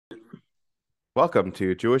Welcome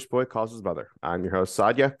to Jewish Boy Calls His Mother. I'm your host,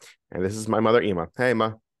 Sadia, and this is my mother, Ema. Hey,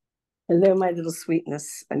 Ema. Hello, my little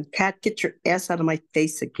sweetness. And Kat, get your ass out of my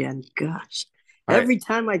face again. Gosh. All right. Every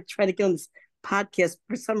time I try to get on this podcast,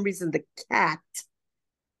 for some reason, the cat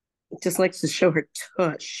just likes to show her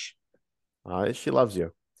tush. She loves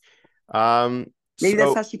you. Um, Maybe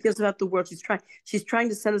that's so how she feels about the world. She's trying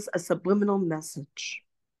to send us a subliminal message.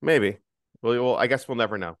 maybe. Well, I guess we'll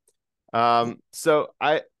never know. But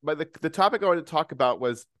the topic I wanted to talk about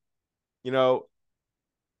was, you know,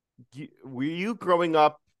 were you growing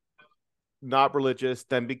up not religious,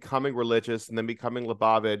 then becoming religious, and then becoming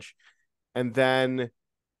Lubavitch, and then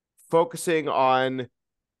focusing on,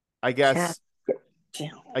 I Cat,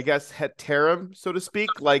 guess, down. heterim, so to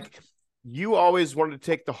speak. Like you always wanted to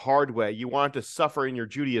take the hard way. You wanted to suffer in your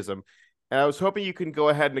Judaism. And I was hoping you can go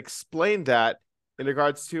ahead and explain that in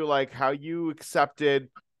regards to like how you accepted,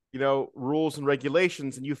 rules and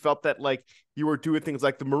regulations, and you felt that like you were doing things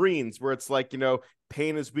like the Marines, where it's like,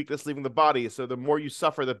 pain is weakness leaving the body. So the more you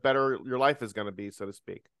suffer, the better your life is going to be, so to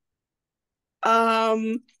speak.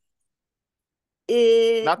 Um,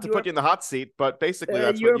 Not to put your you in the hot seat, but basically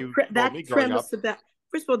that's what you told me that growing up. premise about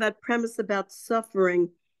first of all, that premise about suffering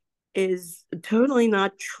is totally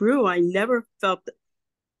not true. I never felt that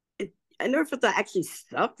I actually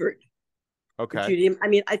suffered for Okay. Judaism. I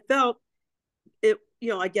mean, I felt it,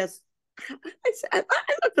 I guess I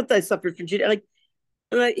don't felt that I suffered for Judaism.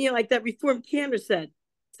 Like that Reformed cantor said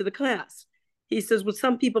to the class. He says, what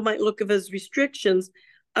some people might look at as restrictions,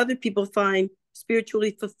 other people find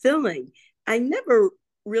spiritually fulfilling. I never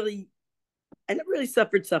really, I never really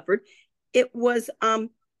suffered. It was, I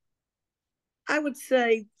would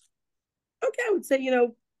say, okay, I would say,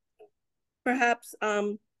 perhaps, it's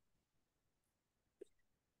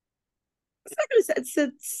not going to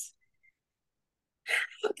say,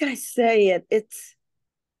 how can I say it? It's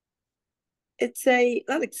a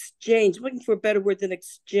not exchange. I'm looking for a better word than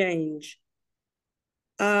exchange.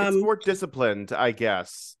 It's Um, more disciplined, I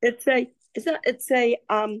guess. it's a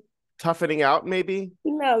Toughening out, maybe.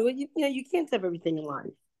 no, you can't have everything in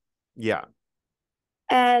life. Yeah.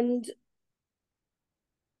 And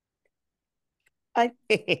I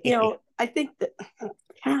Yeah, I think that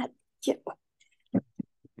God,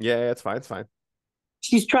 yeah, it's fine. It's fine.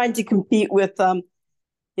 she's trying to compete with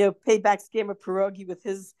Payback's Game of Pierogi with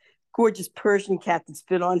his gorgeous Persian cat that's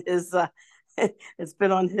been on his it's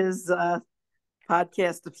been on his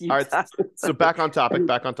podcast a few All right. times. So back on topic. And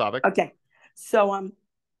Back on topic. okay. So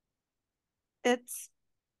it's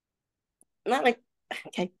not like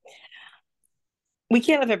okay, we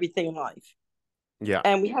can't have everything in life. Yeah.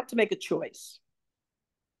 And we have to make a choice.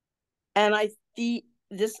 And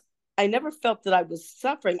this I never felt that I was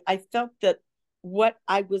suffering. I felt that what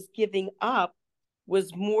I was giving up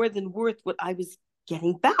was more than worth what I was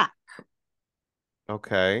getting back.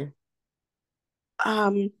 Okay.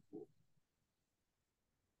 Um,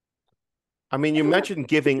 I mean, you mentioned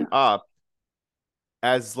giving up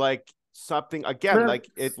as like something again, not,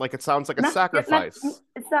 like it sounds like a not, sacrifice.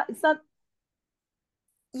 it's not,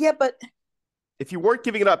 yeah, but If you weren't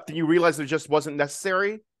giving it up, then you realize it just wasn't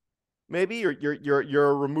necessary. Maybe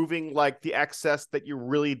you're removing like the excess that you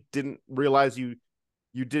really didn't realize you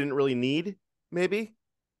didn't really need. Maybe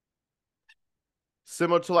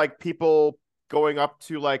similar to like people going up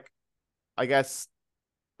to like, I guess,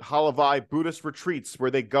 Halavai Buddhist retreats where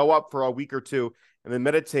they go up for a week or two and then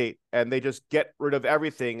meditate and they just get rid of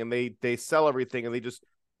everything and they sell everything and they just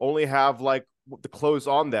only have like the clothes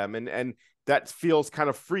on them, and that feels kind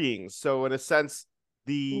of freeing. So in a sense,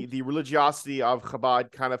 the religiosity of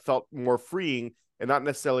Chabad kind of felt more freeing and not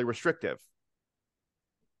necessarily restrictive.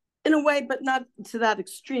 in a way, but not to that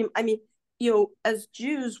extreme. I mean, as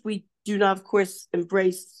Jews, we do not, of course,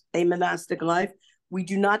 embrace a monastic life. We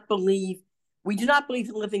do not believe we do not believe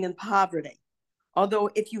in living in poverty. Although,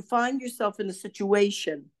 if you find yourself in a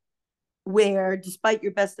situation where, despite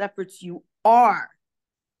your best efforts, you are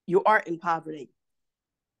in poverty,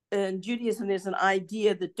 in Judaism, there's an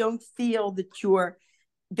idea that don't feel that you're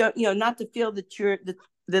don't not to feel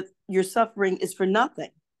that your suffering is for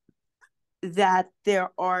nothing. That there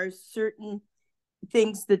are certain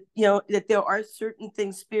things that there are certain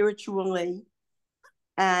things spiritually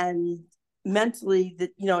and mentally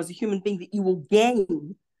that as a human being that you will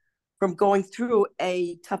gain from going through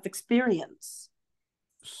a tough experience.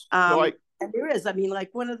 So I And there is, I mean, like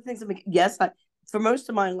one of the things, I mean, yes, for most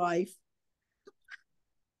of my life,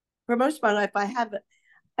 I haven't.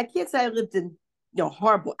 I can't say I lived in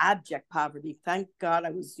horrible abject poverty. Thank God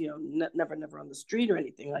I was never on the street or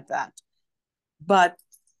anything like that. But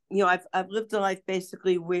I've lived a life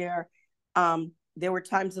basically where there were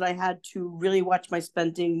times that I had to really watch my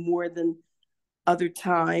spending more than Other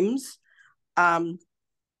times, um,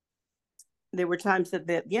 there were times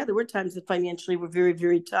there were times that financially were very,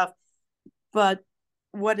 very tough. But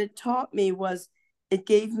what it taught me was it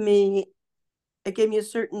gave me a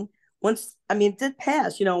certain once. I mean, it did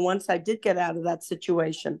pass. Once I did get out of that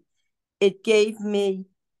situation, it gave me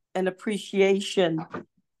an appreciation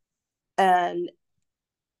and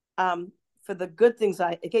for the good things.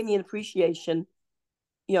 It gave me an appreciation,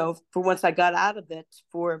 for once I got out of it,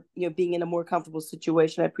 for being in a more comfortable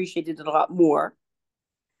situation. I appreciated it a lot more,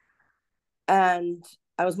 and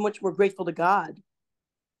I was much more grateful to God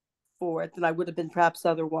for it than I would have been perhaps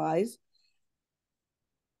otherwise.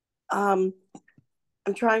 I'm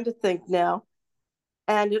trying to think now,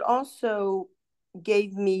 and it also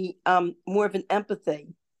gave me more of an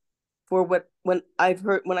empathy for when I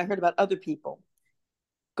heard about other people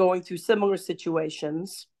going through similar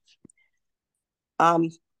situations. Um,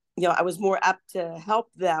 I was more apt to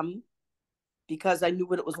help them because I knew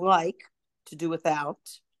what it was like to do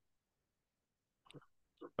without.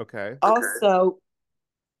 Okay. Also,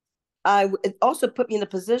 it also put me in a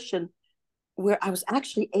position where I was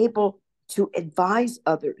actually able to advise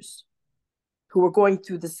others who were going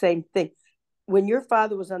through the same thing. When your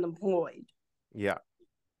father was unemployed, Yeah.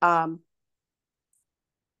 um,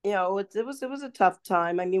 it was a tough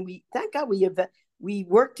time. I mean, thank God we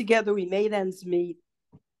worked together, we made ends meet.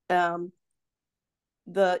 Um,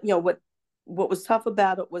 what was tough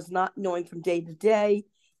about it was not knowing from day to day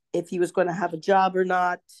if he was going to have a job or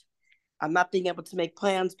not. I'm not being able to make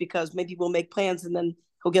plans because maybe we'll make plans and then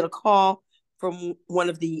he'll get a call from one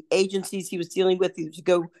of the agencies he was dealing with either to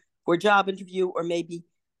go for a job interview, or maybe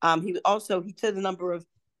he did a number of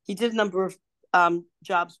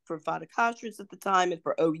jobs for photocopiers at the time and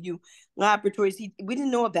for OU laboratories. We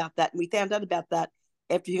didn't know about that, and we found out about that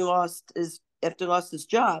after he lost his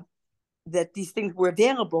job, that these things were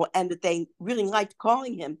available and that they really liked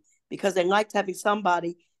calling him because they liked having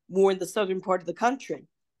somebody more in the southern part of the country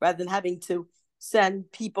rather than having to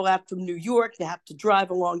send people out from New York to have to drive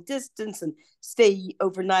a long distance and stay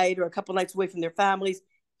overnight or a couple nights away from their families.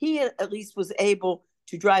 He at least was able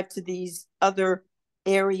to drive to these other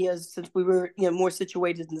areas since we were more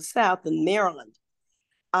situated in the South in Maryland.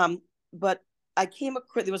 But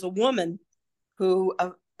there was a woman who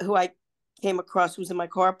I came across who was in my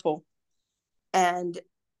carpool, and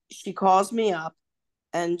she calls me up,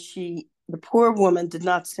 and the poor woman did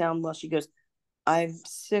not sound well. She goes, "I'm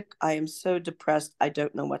sick. I am so depressed. I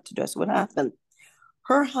don't know what to do." So what happened?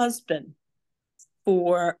 Her husband,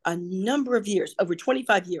 for a number of years, over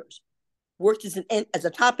 25 years, worked as a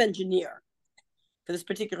top engineer for this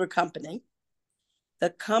particular company. The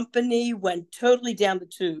company went totally down the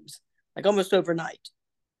tubes, like almost overnight.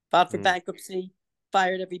 Filed for bankruptcy,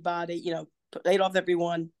 fired everybody, laid off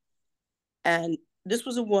everyone. And this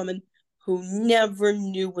was a woman who never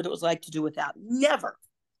knew what it was like to do without. Never.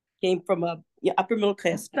 Came from a upper middle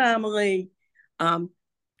class family.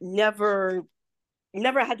 Never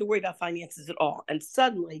had to worry about finances at all. And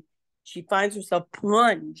suddenly she finds herself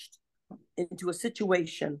plunged into a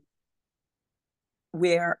situation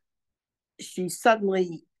where she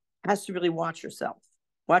suddenly has to really watch herself,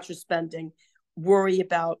 watch her spending, worry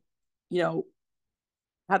about,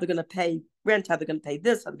 how they're going to pay rent, how they're going to pay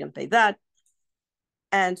this, how they're going to pay that.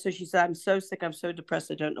 And so she said, "I'm so sick. I'm so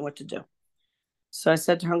depressed. I don't know what to do." So I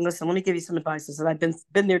said to her, "Listen, let me give you some advice." I said, "I've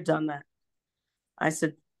been there, done that." I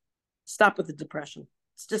said, "Stop with the depression.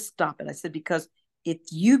 Just stop it." I said, "Because if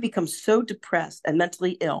you become so depressed and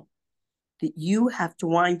mentally ill that you have to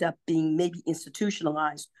wind up being maybe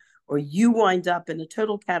institutionalized, or you wind up in a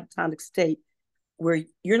total catatonic state where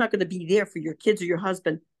you're not going to be there for your kids or your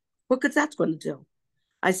husband, what good that's going to do?"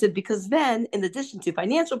 I said, "Because then, in addition to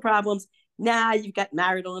financial problems, now you've got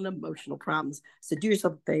marital and emotional problems. So do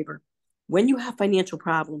yourself a favor. When you have financial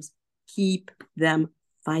problems, keep them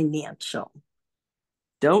financial.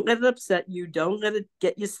 Don't let it upset you. Don't let it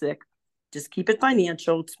get you sick. Just keep it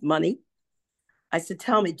financial. It's money." I said,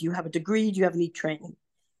 "Tell me, do you have a degree? Do you have any training?"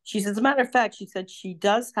 She said, "As a matter of fact," she said, "she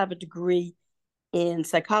does have a degree in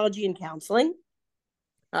psychology and counseling."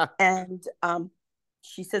 And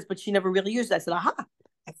she says, "But she never really used it." I said, "Aha."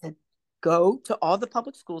 I said, "Go to all the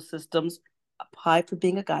public school systems, apply for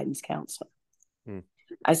being a guidance counselor."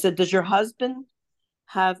 I said, "Does your husband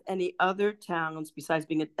have any other talents besides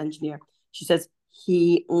being an engineer?" She says,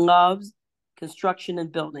 "He loves construction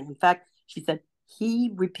and building. In fact," she said,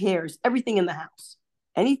 "he repairs everything in the house.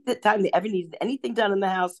 Any time they ever needed anything done in the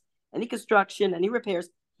house, any construction, any repairs,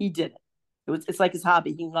 he did it. It's like his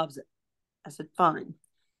hobby. He loves it." I said, "Fine."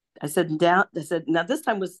 I said, "Now this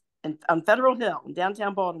time was on Federal Hill in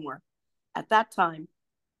downtown Baltimore. At that time,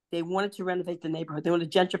 they wanted to renovate the neighborhood. They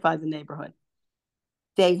wanted to gentrify the neighborhood.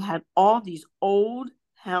 They had all these old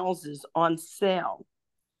houses on sale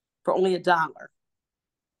for only $1.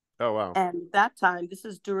 Oh wow. And that time, this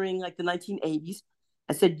is during like the 1980s.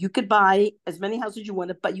 I said you could buy as many houses you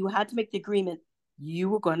wanted, but you had to make the agreement you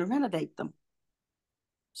were going to renovate them.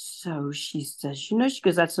 So she says, she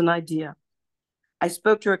goes, that's an idea. I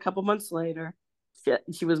spoke to her a couple months later.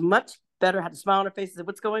 She was much better, had a smile on her face. I said,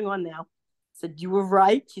 what's going on now? I said, you were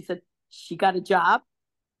right. She said, she got a job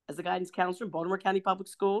as a guidance counselor in Baltimore County Public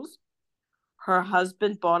Schools. Her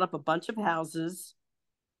husband bought up a bunch of houses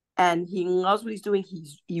and he loves what he's doing.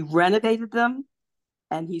 He renovated them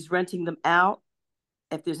and he's renting them out.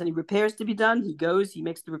 If there's any repairs to be done, he goes, he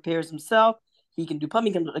makes the repairs himself. He can do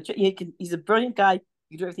plumbing, he's a brilliant guy.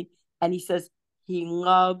 He can do everything. And he says he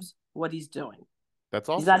loves what he's doing. That's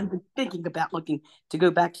He's not awesome. even thinking about looking to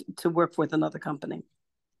go back to work with another company.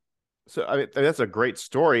 So I mean, that's a great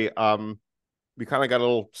story. We kind of got a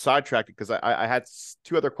little sidetracked because I had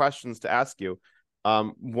two other questions to ask you.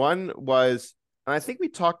 One was, and I think we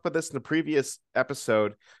talked about this in the previous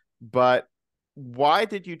episode, but why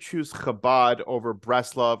did you choose Chabad over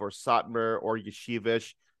Breslov or Satmar or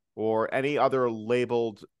Yeshivish or any other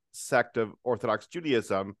labeled sect of Orthodox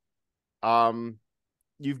Judaism?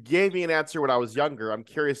 You gave me an answer when I was younger. I'm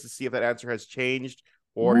curious to see if that answer has changed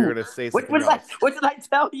or you're Ooh. going to say something What else. did I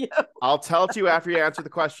tell you? I'll tell it to you after you answer the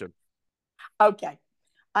question. Okay.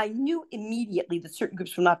 I knew immediately that certain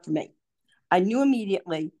groups were not for me. I knew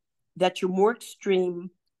immediately that you're more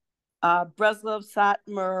extreme, Breslov,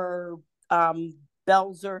 Satmar,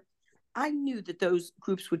 Belzer. I knew that those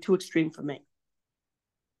groups were too extreme for me.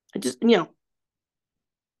 I just,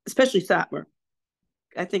 especially Satmar.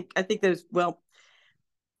 I think those, well,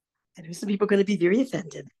 I know some people are going to be very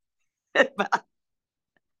offended, but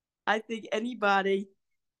I think anybody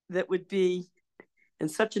that would be in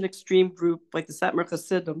such an extreme group like the Satmar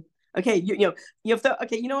Hasidim. Okay, you have to.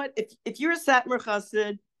 Okay, you know what? If you're a Satmar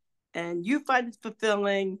Hasid and you find it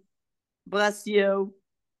fulfilling, bless you.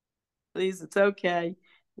 Please, it's okay.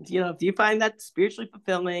 If you find that spiritually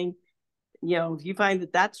fulfilling, if you find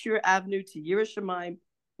that that's your avenue to Yiras Shamayim,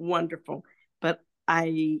 wonderful. But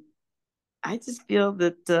I just feel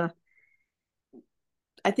that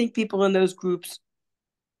I think people in those groups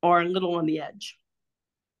are a little on the edge.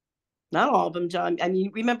 Not all of them, John. I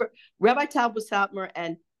mean, remember Rabbi Tal was Satmar,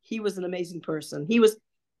 and he was an amazing person. He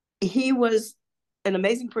was an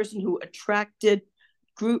amazing person who attracted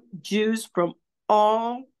Jews from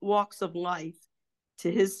all walks of life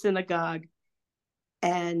to his synagogue,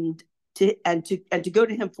 and to go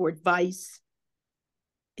to him for advice.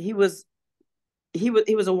 He was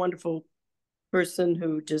a wonderful person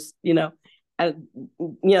who just the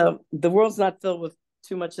world's not filled with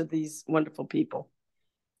too much of these wonderful people.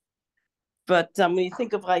 But when you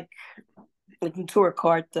think of like Natura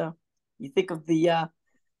Carta, you think of the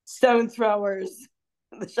stone throwers,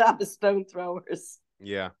 the Shabbos stone throwers.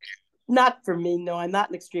 Yeah. Not for me. No, I'm not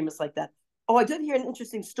an extremist like that. Oh, I did hear an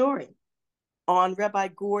interesting story on Rabbi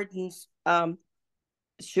Gordon's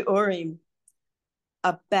shiurim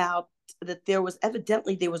about that there was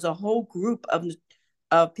a whole group of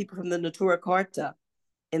people from the Natura Carta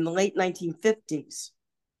in the late 1950s,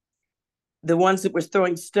 the ones that were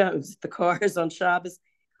throwing stones at the cars on Shabbos,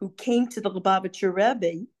 who came to the Lubavitcher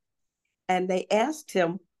Rebbe, and they asked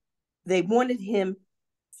him, they wanted him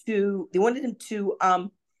to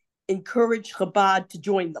encourage Chabad to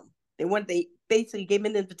join them. They basically gave him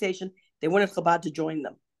an invitation. They wanted Chabad to join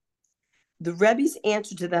them. The Rebbe's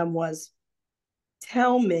answer to them was,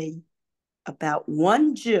 tell me about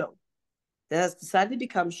one Jew that has decided to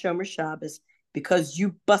become Shomer Shabbos because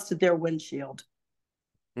you busted their windshield.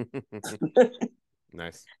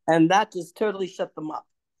 Nice. And that just totally shut them up.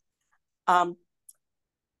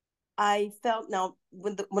 I felt now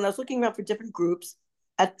when I was looking around for different groups,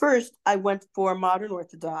 at first I went for modern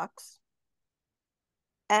Orthodox,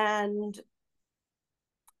 and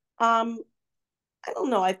I don't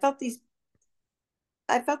know. I felt the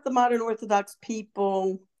modern Orthodox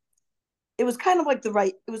people. It was kind of like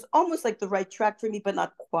it was almost like the right track for me, but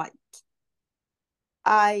not quite.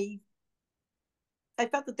 I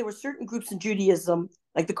felt that there were certain groups in Judaism,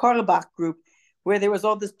 like the Karlbach group, where there was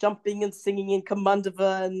all this jumping and singing and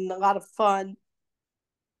kamandava and a lot of fun.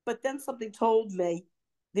 But then something told me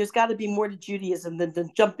there's got to be more to Judaism than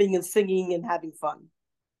jumping and singing and having fun.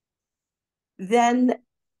 Then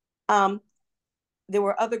there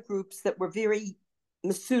were other groups that were very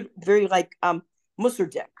like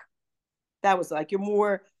Mussardik. That was like your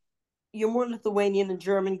more Lithuanian and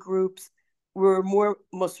German groups were more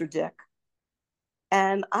Mussardik.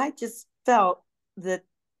 And I just felt that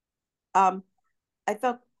I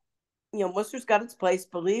felt Muster's got its place,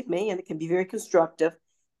 believe me, and it can be very constructive.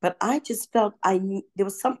 But I just felt there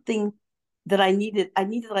was something that I needed. I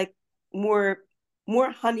needed like more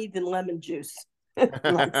honey than lemon juice,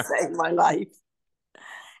 let's say, in my life.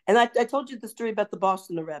 And I told you the story about the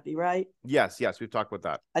Boston Rebbe, right? Yes, we've talked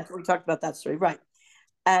about that. We talked about that story, right?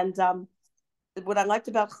 And what I liked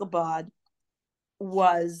about Chabad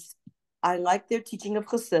was I liked their teaching of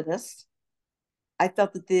Chassidus. I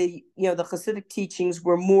felt that the Hasidic teachings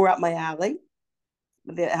were more up my alley.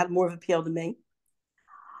 They had more of appeal to me.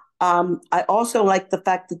 I also liked the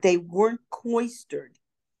fact that they weren't cloistered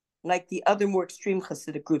like the other more extreme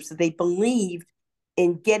Hasidic groups. That they believed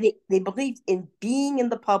in being in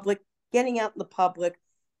the public, getting out in the public,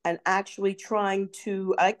 and actually trying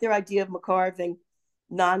to. I like their idea of makarving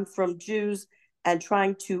non-from Jews and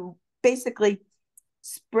trying to basically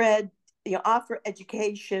spread, offer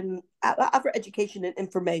education and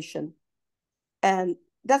information. And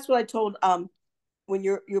that's what I told when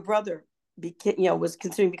your brother was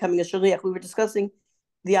considering becoming a shaliach. We were discussing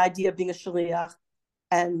the idea of being a shaliach,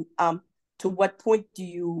 and to what point do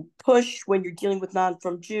you push when you're dealing with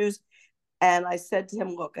non-from Jews? And I said to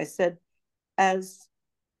him, look, I said, as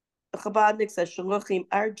Chabadniks, as shaluchim,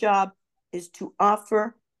 our job is to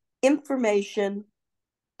offer information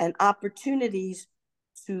and opportunities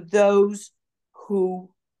to those who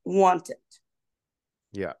want it.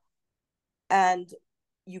 Yeah. And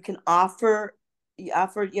you offer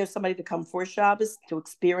somebody to come for Shabbos to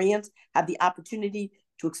have the opportunity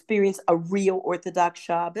to experience a real Orthodox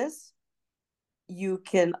Shabbos. You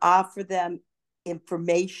can offer them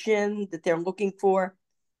information that they're looking for.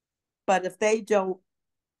 But if they don't,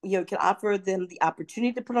 you can offer them the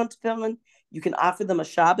opportunity to put on tefillin. You can offer them a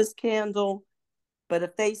Shabbos candle. But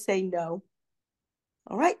if they say no,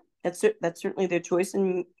 all right, that's certainly their choice,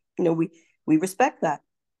 and we respect that.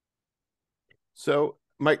 So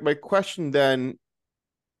my question then,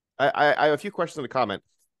 I have a few questions in the comment.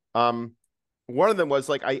 One of them was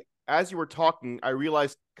like, as you were talking, I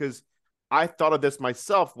realized, because I thought of this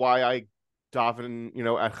myself, why I daven,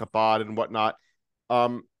 at Chabad and whatnot.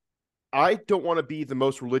 I don't want to be the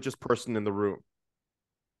most religious person in the room.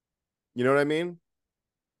 You know what I mean?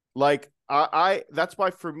 Like, that's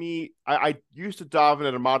why for me, I used to daven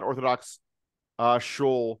at a modern Orthodox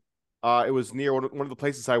shul. It was near one of the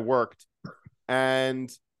places I worked, and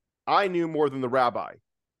I knew more than the rabbi.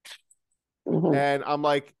 Mm-hmm. And I'm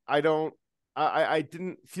like, I didn't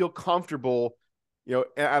feel comfortable,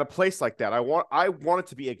 at a place like that. I wanted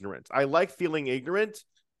to be ignorant. I like feeling ignorant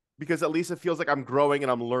because at least it feels like I'm growing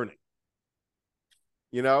and I'm learning.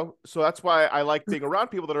 So that's why I like being around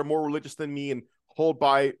people that are more religious than me and hold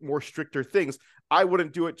by more stricter things. I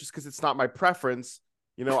wouldn't do it just because it's not my preference.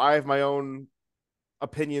 I have my own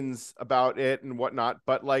opinions about it and whatnot,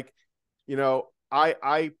 but like,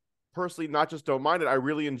 I personally not just don't mind it. I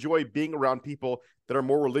really enjoy being around people that are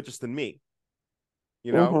more religious than me,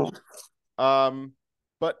 Mm-hmm.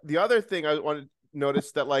 But the other thing I wanted to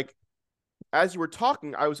notice that, like, as you were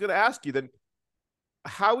talking, I was going to ask you then,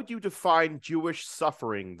 how would you define Jewish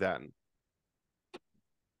suffering then?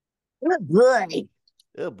 Oh boy.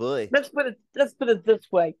 Oh boy. Let's put it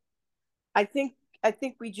this way. I think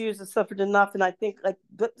we Jews have suffered enough, and I think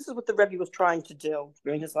this is what the Rebbe was trying to do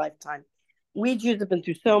during his lifetime. We Jews have been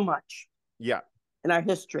through so much, in our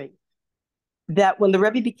history, that when the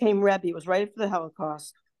Rebbe became Rebbe, it was right after the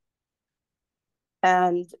Holocaust,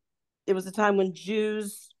 and it was a time when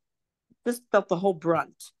Jews just felt the whole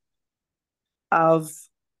brunt of.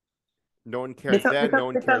 No one cared then. No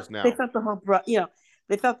one cares now. They felt the whole brunt.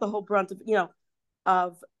 They felt the whole brunt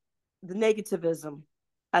of the negativism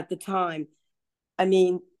at the time. I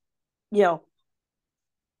mean, the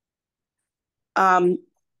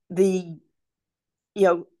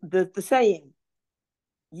saying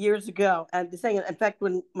years ago, and the saying, in fact,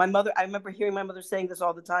 when I remember hearing my mother saying this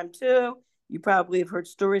all the time too. You probably have heard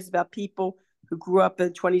stories about people who grew up in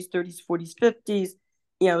the 20s, 30s, 40s, 50s,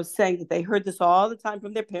 saying that they heard this all the time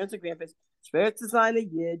from their parents and grandparents. Schwer zu sein a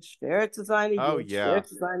Yid, schwer zu sein a Yid, schwer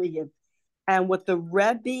zu sein a Yid. And what the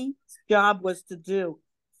Rebbe's job was to do,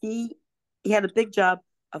 he had a big job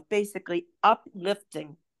of basically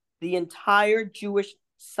uplifting the entire Jewish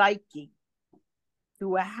psyche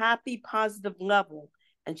to a happy, positive level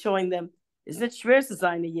and showing them, isn't it schwer zu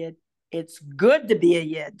sein a Yid? It's good to be a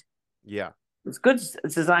Yid. Yeah. It's good to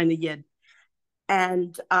sein a Yid.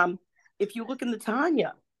 And if you look in the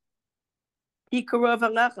Tanya, it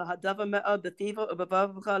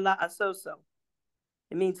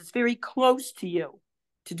means it's very close to you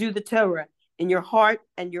to do the Torah in your heart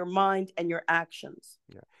and your mind and your actions.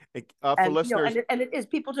 Yeah. For listeners, and it is,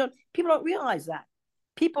 people don't realize that.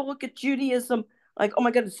 People look at Judaism Like, oh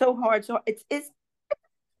my God, it's so hard. So it's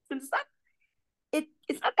not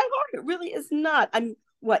it's not that hard. It really is not. I mean,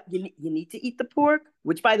 what you need to eat the pork,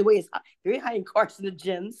 which by the way is very high in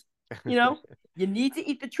carcinogens. You know, you need to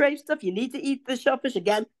eat the tray stuff. You need to eat the shellfish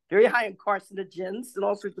again, very high in carcinogens and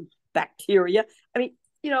all sorts of bacteria. I mean,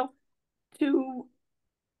 you know, to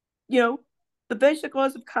the basic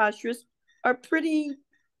laws of kashrus are pretty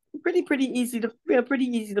easy to pretty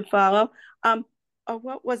easy to follow.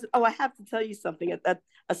 What was it? Oh, I have to tell you something.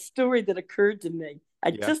 A story that occurred to me. I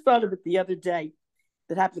Yeah. just thought of it the other day.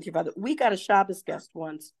 That happened with your father. We got a Shabbos guest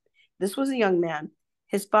once. This was a young man.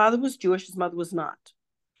 His father was Jewish. His mother was not.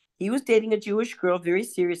 He was dating a Jewish girl very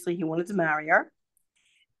seriously. He wanted to marry her,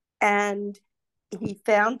 and he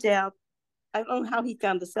found out. I don't know how he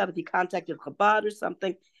found this out. If he contacted Chabad or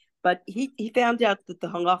something, but he found out that the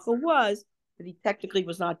halacha was that he technically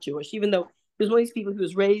was not Jewish, even though he was one of these people who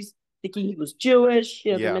was raised thinking he was Jewish.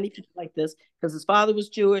 You know, there are Yeah. many people like this because his father was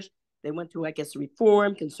Jewish. They went to, I guess, a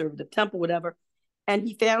Reform, conservative temple, whatever. And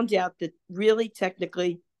he found out that really,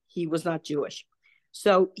 technically, he was not Jewish.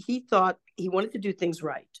 So he thought he wanted to do things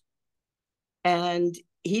right. And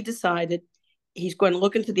he decided he's going to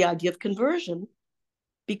look into the idea of conversion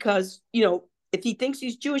because, if he thinks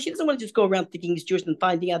he's Jewish, he doesn't want to just go around thinking he's Jewish and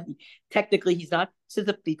finding out technically he's not. Says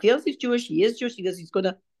if he feels he's Jewish, he is Jewish. He does. He's going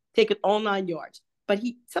to take it all 9 yards. But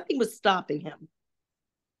something was stopping him,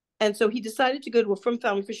 and so he decided to go to a Frum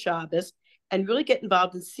family for Shabbos and really get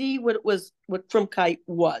involved and see what Frumkeit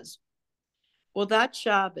was. Well, that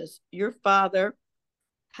Shabbos, your father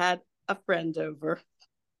had a friend over.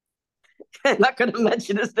 I'm not going to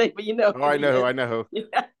mention his name, but you know Oh, who I he know who. is. I know who.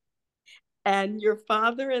 Yeah. And your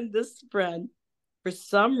father and this friend, for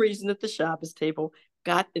some reason at the Shabbos table,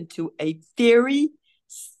 got into a very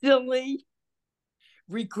silly,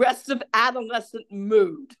 regressive adolescent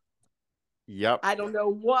mood. Yep. I don't know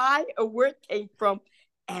why or where it came from.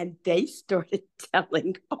 And they started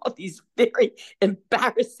telling all these very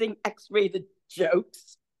embarrassing X-rated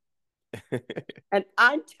jokes. And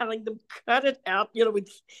I'm telling them, cut it out.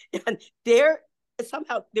 And there is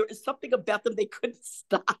something about them they couldn't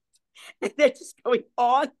stop. And they're just going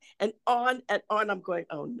on and on and on. I'm going,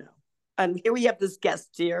 oh no. And here we have this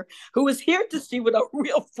guest here who is here to see what a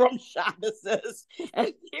real From Shabbos is.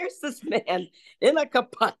 And here's this man in a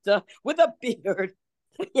kapata with a beard,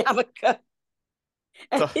 yarmulke,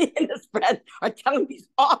 and he and his friend are telling these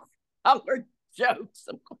off-color jokes.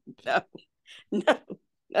 I'm going, no,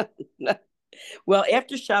 no, no. Well,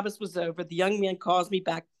 after Shabbos was over, the young man calls me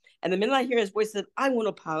back. And the minute I hear his voice, I said, I want to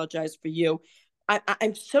apologize for you.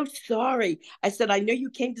 I'm so sorry. I said, I know you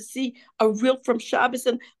came to see a real From Shabbos,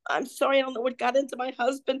 and I'm sorry. I don't know what got into my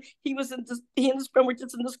husband. He and his friend were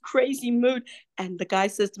just in this crazy mood. And the guy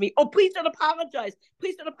says to me, oh, please don't apologize.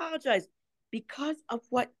 Please don't apologize. Because of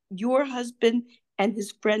what your husband and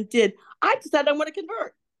his friend did, I decided I want to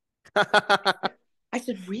convert. I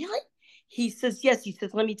said, really? He says, yes. He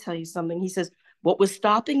says, let me tell you something. He says, what was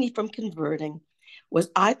stopping me from converting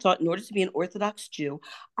was I thought in order to be an Orthodox Jew,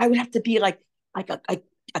 I would have to be like a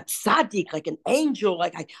tzaddik, like an angel.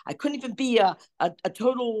 Like I couldn't even be a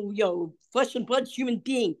total, flesh and blood human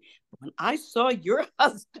being. But when I saw your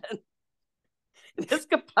husband, this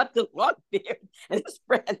kapata long beard, and his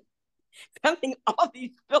friend telling all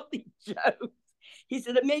these filthy jokes, he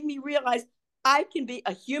said, it made me realize I can be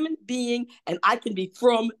a human being and I can be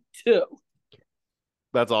from too.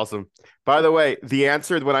 That's awesome. By the way, the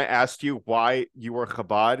answer when I asked you why you were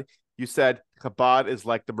Chabad, you said Chabad is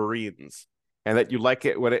like the Marines, and that you like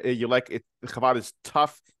it when you like it. Chabad is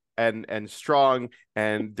tough and strong,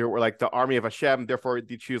 and they were like the army of Hashem. Therefore,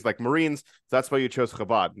 you choose like Marines. So that's why you chose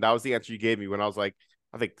Chabad. And that was the answer you gave me when I was like,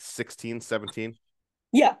 I think 16, 17.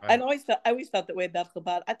 Yeah, I always felt that way about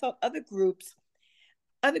Chabad. I thought other groups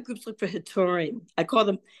look for Haturim. I call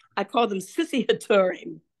them sissy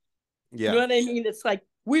Haturim. Yeah. You know what I mean? It's like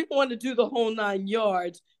we want to do the whole 9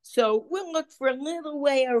 yards, so we'll look for a little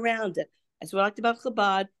way around it. That's what I liked about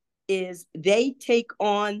Chabad is they take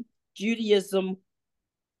on Judaism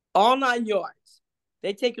all 9 yards.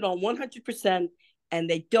 They take it on 100%, and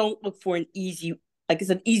they don't look for an easy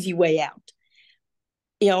way out.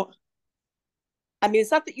 I mean,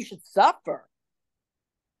 it's not that you should suffer,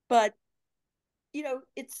 but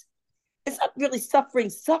it's not really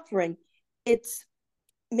suffering. It's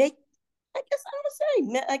I guess I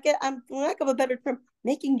would say, I'm for lack of a better term,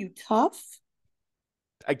 making you tough.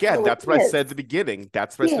 Again, that's what I said at the beginning.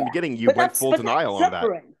 That's what I said at the beginning. You went full denial on that.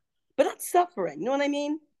 But not suffering. You know what I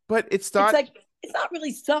mean? But it's not. It's not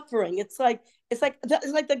really suffering. It's like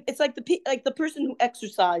the person who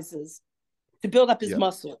exercises to build up his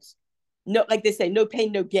muscles. No, like they say, no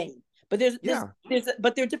pain, no gain. But Yeah.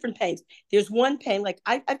 but there are different pains. There's one pain, like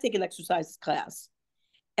I've taken exercise class,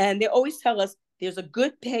 and they always tell us there's a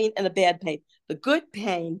good pain and a bad pain. The good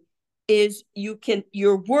pain is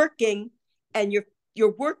you're working and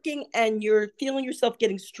you're working and you're feeling yourself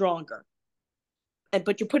getting stronger,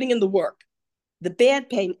 but you're putting in the work. The bad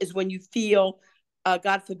pain is when you feel,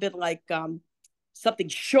 God forbid, like something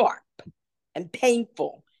sharp and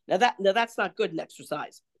painful. Now that's not good in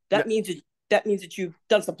exercise. No, That means that you've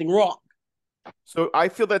done something wrong. so I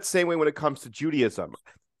feel that same way when it comes to Judaism.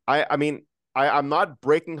 I mean, I'm not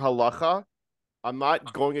breaking halacha. I'm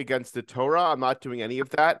not going against the Torah. I'm not doing any of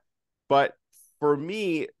that. But for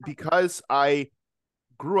me, because I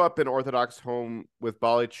grew up in Orthodox home with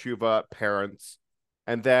Bali Tshuva parents,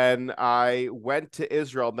 and then I went to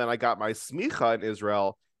Israel, and then I got my smicha in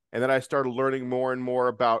Israel, and then I started learning more and more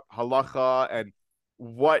about halacha and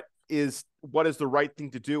what is the right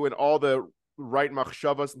thing to do and all the right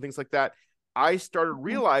machshavas and things like that. I started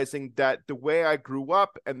realizing that the way I grew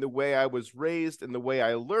up and the way I was raised and the way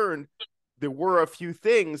I learned, there were a few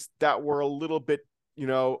things that were a little bit,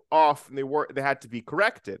 off, and they had to be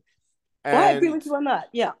corrected. Well, I agree And with you on that.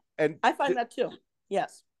 Yeah, and I find that too.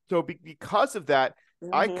 Yes. so because of that,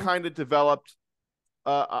 I Mm-hmm. kind of developed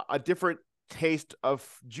a different taste of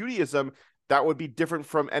Judaism that would be different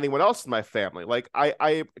from anyone else in my family. Like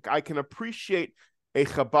I can appreciate a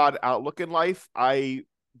Chabad outlook in life. I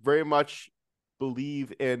very much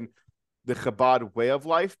believe in the Chabad way of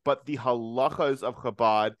life, but the halachas of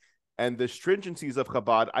Chabad and the stringencies of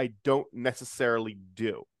Chabad, I don't necessarily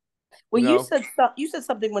do. Well, You know? you said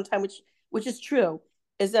something one time, which is true,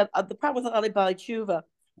 is that the problem with Ali Bali Tshuva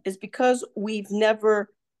is because we've never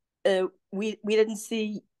we didn't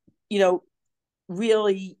see, you know,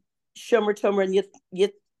 really Shomer Tomer and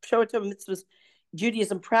yet Shomer Tomer mitzvahs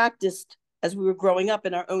Judaism practiced as we were growing up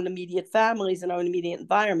in our own immediate families and our own immediate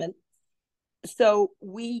environment. So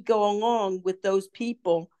we go along with those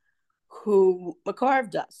people who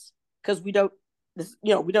carved us because we don't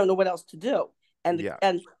know what else to do. Yeah.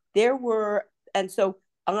 And there were, and so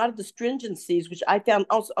a lot of the stringencies, which I found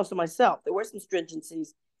also myself, there were some stringencies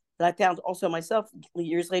that I found also myself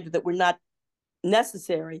years later that were not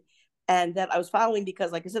necessary, and that I was following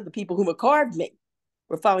because, like I said, the people who carved me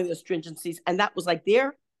were following those stringencies, and that was like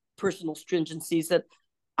their personal stringencies that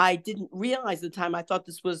I didn't realize at the time. I thought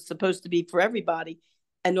this was supposed to be for everybody,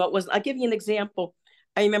 and no, it wasn't. I'll give you an example.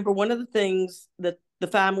 I remember one of the things that the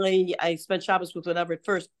family I spent Shabbos with, whatever, at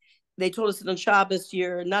first, they told us that on Shabbos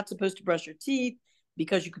you're not supposed to brush your teeth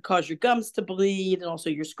because you could cause your gums to bleed, and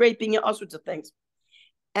also you're scraping it, all sorts of things.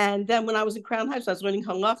 And then when I was in Crown Heights, I was learning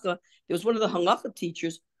halacha. There was one of the halacha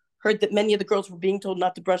teachers heard that many of the girls were being told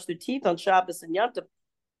not to brush their teeth on Shabbos and Yom Tov,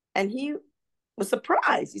 and he was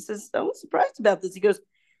surprised. He says, "I was surprised about this." He goes,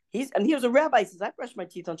 he was a rabbi. He says, "I brush my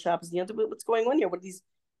teeth on Shabbos and Yom Tov. What's going on here? What are these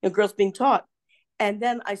girls being taught?" And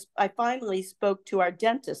then I finally spoke to our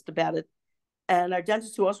dentist about it, and our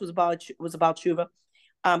dentist, who also was about tshuva,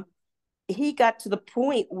 he got to the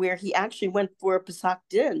point where he actually went for a Pesach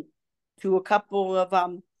din to a couple of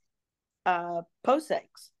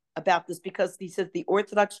poseks about this, because he said the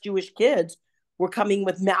Orthodox Jewish kids were coming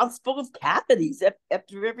with mouths full of cavities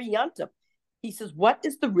after every yontif. He says, "What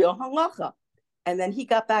is the real halacha?" And then he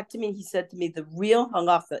got back to me and he said to me, the real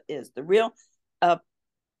halacha is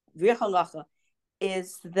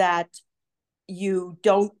that you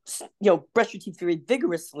don't, brush your teeth very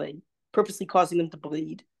vigorously, purposely causing them to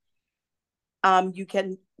bleed. You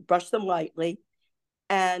can brush them lightly,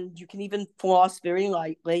 and you can even floss very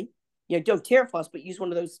lightly. Don't tear floss, but use one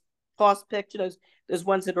of those floss picks, those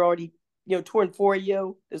ones that are already, torn for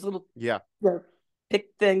you. There's little pick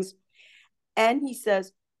things. And he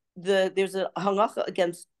says there's a halacha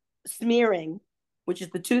against smearing, which is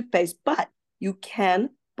the toothpaste, but you can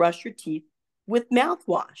brush your teeth with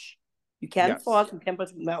mouthwash. You can Yes. floss, you can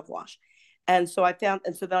brush with mouthwash. And so then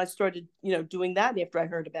I started, doing that after I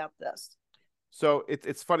heard about this. So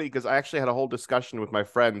it's funny because I actually had a whole discussion with my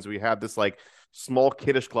friends. We had this like small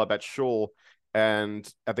kiddush club at shul,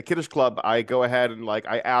 and at the kiddush club, I go ahead and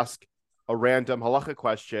I ask a random halacha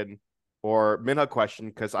question or minha question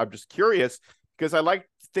because I'm just curious, because I like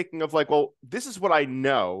thinking of well, this is what I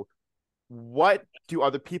know. What do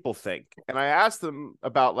other people think? And I asked them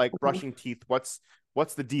about brushing teeth. What's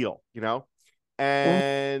the deal?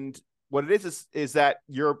 And what it is that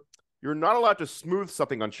you're not allowed to smooth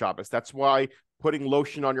something on Shabbos. That's why putting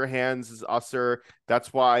lotion on your hands is usser.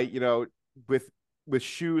 That's why, with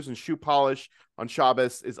shoes and shoe polish on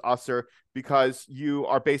Shabbos is usser, because you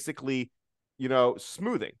are basically,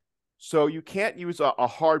 smoothing. So you can't use a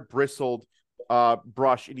hard bristled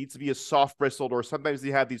brush. It needs to be a soft bristled, or sometimes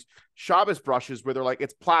they have these Shabbos brushes where they're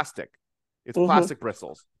it's plastic. It's Mm-hmm. plastic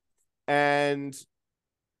bristles. And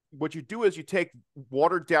what you do is you take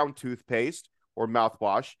watered down toothpaste or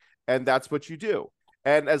mouthwash, and that's what you do.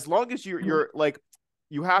 And as long as you're like,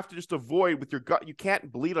 you have to just avoid with your gut. You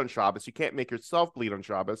can't bleed on Shabbos. You can't make yourself bleed on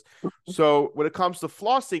Shabbos. So when it comes to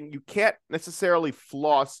flossing, you can't necessarily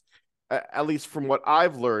floss, at least from what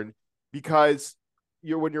I've learned, because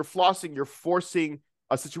when you're flossing, you're forcing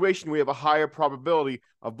a situation where you have a higher probability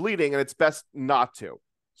of bleeding, and it's best not to.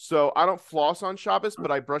 So I don't floss on Shabbos, but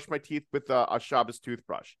I brush my teeth with a Shabbos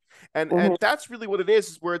toothbrush, and Mm-hmm. that's really what it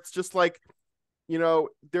is where it's just like,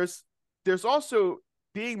 there's also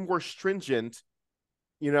being more stringent,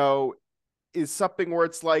 you know, is something where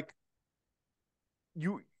it's like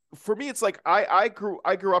you for me it's like I grew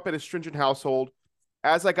up in a stringent household.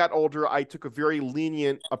 As I got older, I took a very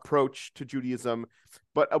lenient approach to Judaism,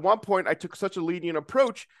 but at one point I took such a lenient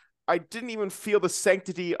approach, I didn't even feel the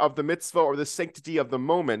sanctity of the mitzvah or the sanctity of the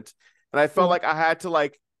moment, and I felt like I had to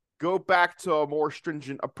like go back to a more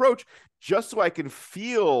stringent approach just so I can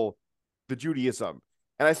feel the Judaism.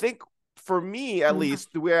 And I think for me, at Mm-hmm.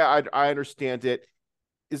 least, the way I understand it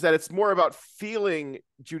is that it's more about feeling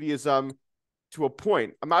Judaism to a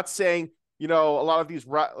point. I'm not saying, a lot of these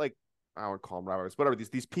like, I don't call them rabbis, whatever,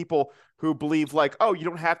 these people who believe like, oh, you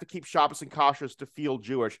don't have to keep Shabbos and kashrus to feel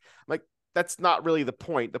Jewish. Like, that's not really the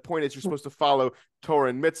point. The point is you're supposed to follow Torah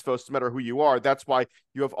and mitzvos no matter who you are. That's why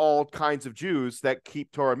you have all kinds of Jews that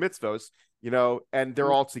keep Torah and mitzvos, and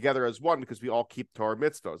they're all together as one because we all keep Torah and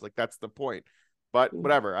mitzvos. Like, that's the point. But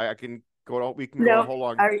whatever, I can go on, we can go on a whole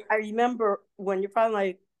long. I remember when your father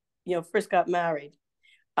and I, first got married,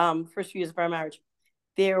 first few years of our marriage,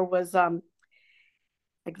 there was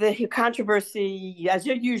like the controversy, as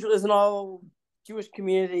usual is in all Jewish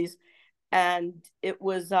communities, and it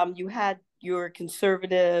was you had your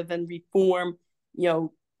conservative and reform,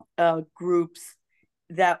 groups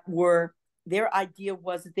that were their idea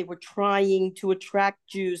was that they were trying to attract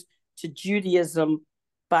Jews to Judaism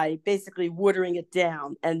by basically watering it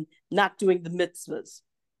down and not doing the mitzvahs.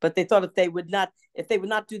 But they thought if they would not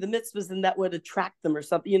do the mitzvahs, then that would attract them or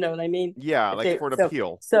something. You know what I mean? Yeah, If like they for an so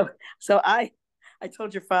appeal. so so I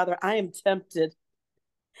told your father I am tempted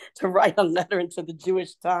to write a letter into the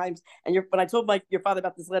Jewish Times. And when I told your father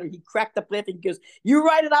about this letter, he cracked up laughing. He goes, "You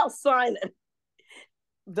write it, I'll sign it."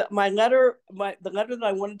 The letter that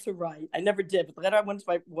I wanted to write, I never did, but the letter I wanted to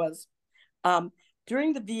write was, um,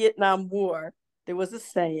 during the Vietnam War, there was a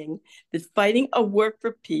saying that fighting a war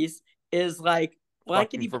for peace is like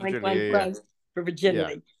Fucking blankety for blank Virginia. blank Yeah, blank for yeah.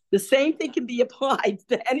 virginity. The same thing can be applied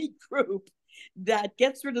to any group that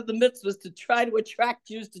gets rid of the mitzvahs to try to attract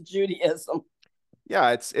Jews to Judaism.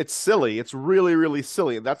 Yeah, it's silly. It's really, really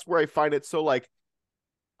silly. And that's where I find it so like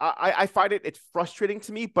I find it's frustrating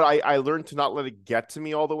to me, but I learned to not let it get to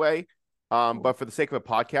me all the way. But for the sake of a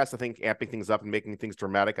podcast, I think amping things up and making things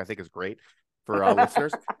dramatic, I think is great for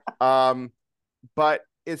listeners. Um, but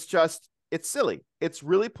it's silly. It's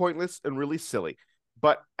really pointless and really silly.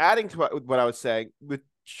 But adding to what I was saying, with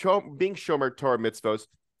being Shomer Torah mitzvos,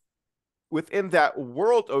 within that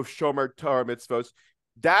world of Shomer Torah mitzvos,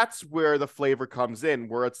 that's where the flavor comes in,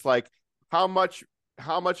 where it's like how much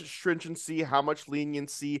stringency, how much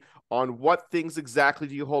leniency on what things exactly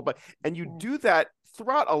do you hold by, and you do that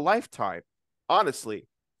throughout a lifetime. Honestly,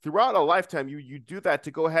 throughout a lifetime, you do that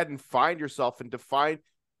to go ahead and find yourself and define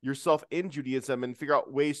yourself in Judaism and figure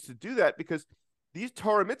out ways to do that, because these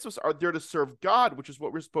Torah mitzvahs are there to serve God, which is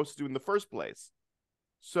what we're supposed to do in the first place.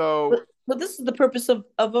 So, But this is the purpose of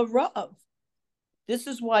a Rav. This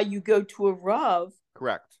is why you go to a Rav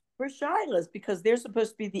correct. for shilas, because they're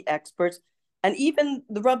supposed to be the experts. And even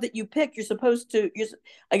the Rav that you pick, you're supposed to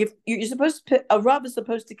like if you're supposed to pick, a Rav is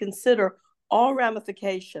supposed to consider all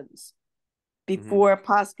ramifications Mm-hmm. before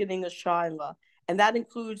posketing a shaila, and that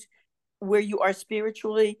includes where you are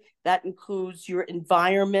spiritually. That includes your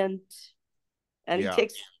environment, and he Yeah.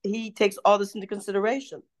 takes he takes all this into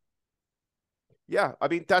consideration. Yeah, I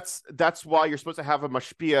mean that's why you're supposed to have a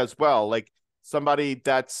mashpia as well, like somebody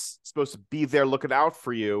that's supposed to be there looking out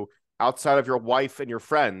for you outside of your wife and your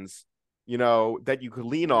friends, that you could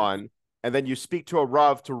lean on, and then you speak to a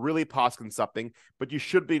rav to really poskin something, but you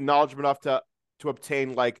should be knowledgeable enough to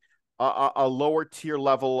obtain like a lower tier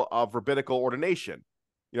level of rabbinical ordination.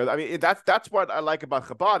 I mean that's what I like about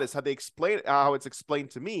Chabad is how it's explained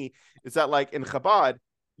to me is that like in Chabad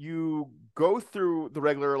you go through the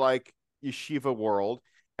regular like yeshiva world,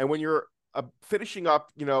 and when you're finishing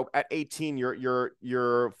up, at 18,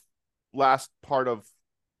 your last part of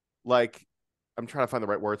like, I'm trying to find the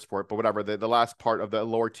right words for it, but whatever, the last part of the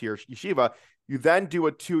lower tier yeshiva, you then do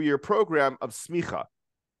a 2-year program of smicha,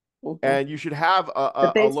 Mm-hmm. and you should have The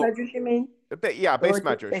a base low. measures, you mean? Yeah, Or base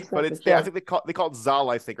medrash, base but medrash, I yeah. think they call it zal,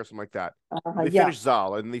 I think, or something like that. They Yeah. finish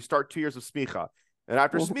zal and they start 2 years of smicha, and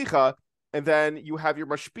after Mhm. smicha, and then you have your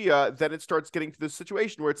mashpia. Then it starts getting to this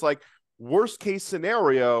situation where it's like worst case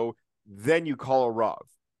scenario. Then you call a rav.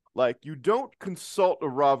 Like you don't consult a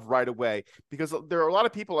rav right away because there are a lot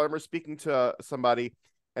of people. I remember speaking to somebody,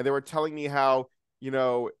 and they were telling me how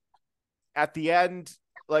at the end,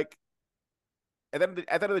 like at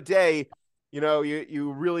the end of the day,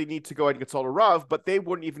 you really need to go ahead and consult a Rav, but they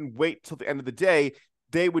wouldn't even wait till the end of the day.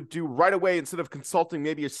 They would do right away instead of consulting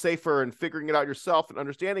maybe a safer and figuring it out yourself and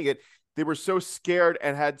understanding it. They were so scared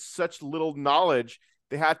and had such little knowledge.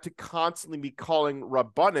 They had to constantly be calling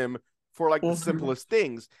Rabbanim for like the Mhm. simplest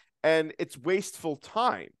things. And it's wasteful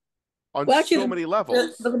time on Well, actually, so many the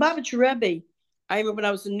levels. Lubavitch Rebbe, I remember when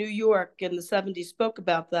I was in New York in the 70s, spoke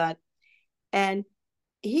about that. And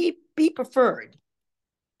he preferred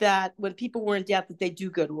that when people were in doubt that they do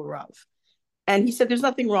go to a Rav. And he said there's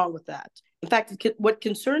nothing wrong with that. In fact, what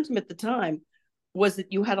concerned him at the time was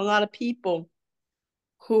that you had a lot of people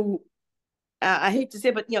who, I hate to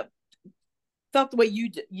say, but felt the way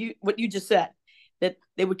what you just said, that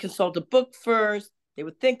they would consult a book first, they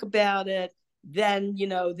would think about it, then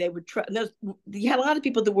they would try. You had a lot of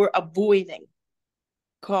people that were avoiding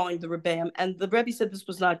calling the Rebbeim, and the Rebbe said this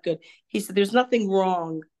was not good. He said there's nothing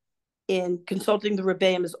wrong in consulting the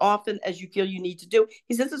Rebbeim as often as you feel you need to do.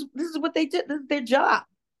 He says this is what they did. This is their job.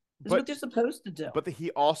 This is what But they're supposed to do.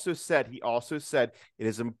 he also said it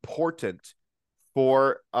is important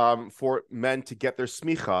for men to get their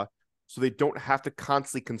smicha so they don't have to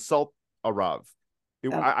constantly consult a rav.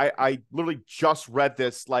 I literally just read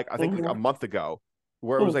this like I think like a month ago,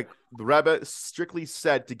 where it was like the Rebbe strictly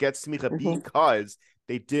said to get smicha because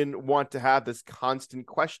they didn't want to have this constant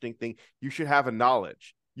questioning thing. You should have a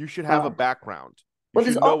knowledge. You should have a background. You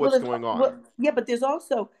should know what's going on. Yeah, but there's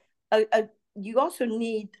also you also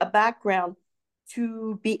need a background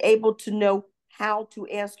to be able to know how to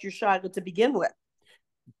ask your child to begin with.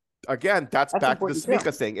 Again, that's That's back to the important too.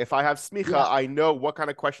 smicha thing. If I have smicha, Yeah. I know what kind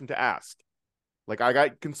of question to ask. Like I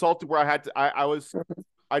got consulted where I had to.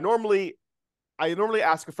 I normally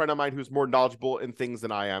ask a friend of mine who's more knowledgeable in things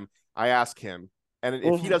than I am. I ask him, and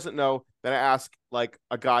if he doesn't know, then I ask like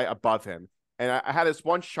a guy above him. And I had this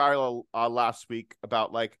one shiloh last week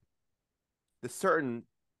about like the certain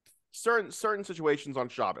situations on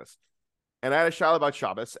Shabbos, and I had a shiloh about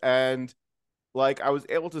Shabbos, and like I was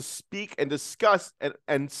able to speak and discuss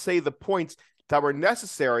and say the points that were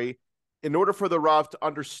necessary in order for the Rav to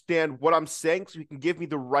understand what I'm saying so he can give me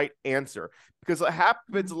the right answer. Because what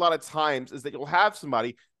happens a lot of times is that you'll have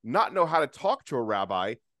somebody not know how to talk to a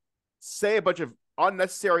rabbi, say a bunch of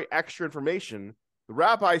unnecessary extra information. The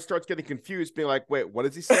rabbi starts getting confused, being like, wait, what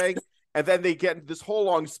is he saying? And then they get into this whole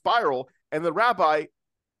long spiral, and the rabbi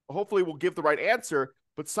hopefully will give the right answer,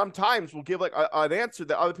 but sometimes we'll give like an answer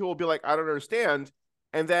that other people will be like, I don't understand.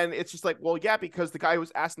 And then it's just like, well, yeah, because the guy who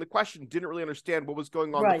was asking the question didn't really understand what was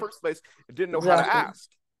going on in the first place and didn't know how to ask.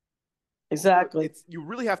 Exactly. You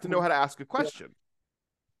really have to know how to ask a question.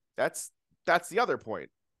 That's the other point.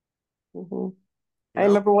 I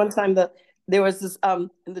remember one time that there was this in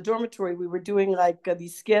the dormitory we were doing like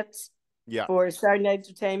these skits for Saturday night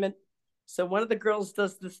entertainment. So one of the girls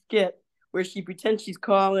does the skit where she pretends she's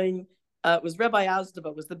calling. It was Rabbi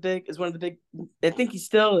Azdaba is one of the big. I think he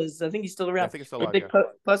still is. I think he's still around. I think it's still big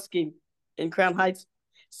Pusky in Crown Heights.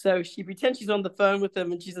 So she pretends she's on the phone with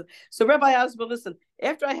him, and she says, "So Rabbi Azdaba, listen.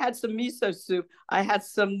 After I had some miso soup, I had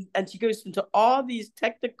some," and she goes into all these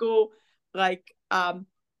technical, like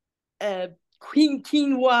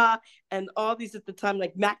quinoa and all these at the time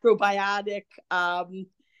like macrobiotic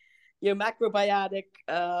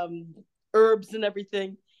herbs and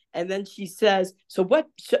everything. And then she says, so what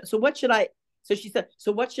should I, so she said,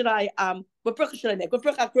 so what should I what bracha should I make, what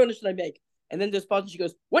bracha achrona should I make? And then there's pause and she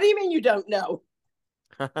goes, what do you mean you don't know?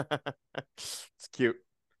 It's cute.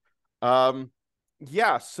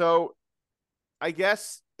 Yeah, so I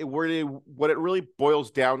guess what it really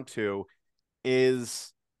boils down to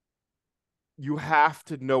is you have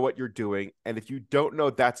to know what you're doing. And if you don't know,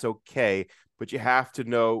 that's okay. But you have to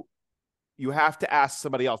ask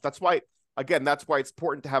somebody else. That's why it's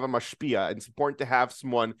important to have a mashpia. It's important to have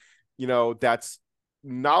someone, that's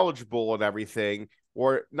knowledgeable and everything,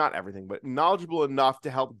 or not everything, but knowledgeable enough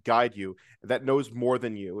to help guide you, that knows more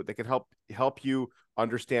than you, that can help you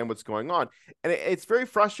understand what's going on. And it's very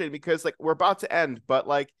frustrating because like we're about to end, but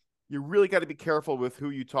like you really got to be careful with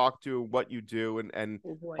who you talk to, what you do, and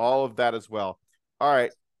all of that as well. All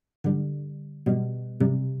right.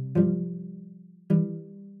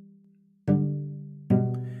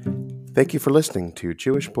 Thank you for listening to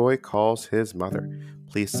Jewish Boy Calls His Mother.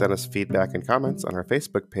 Please send us feedback and comments on our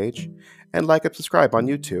Facebook page, and like and subscribe on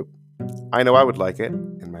YouTube. I know I would like it,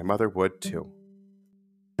 and my mother would too.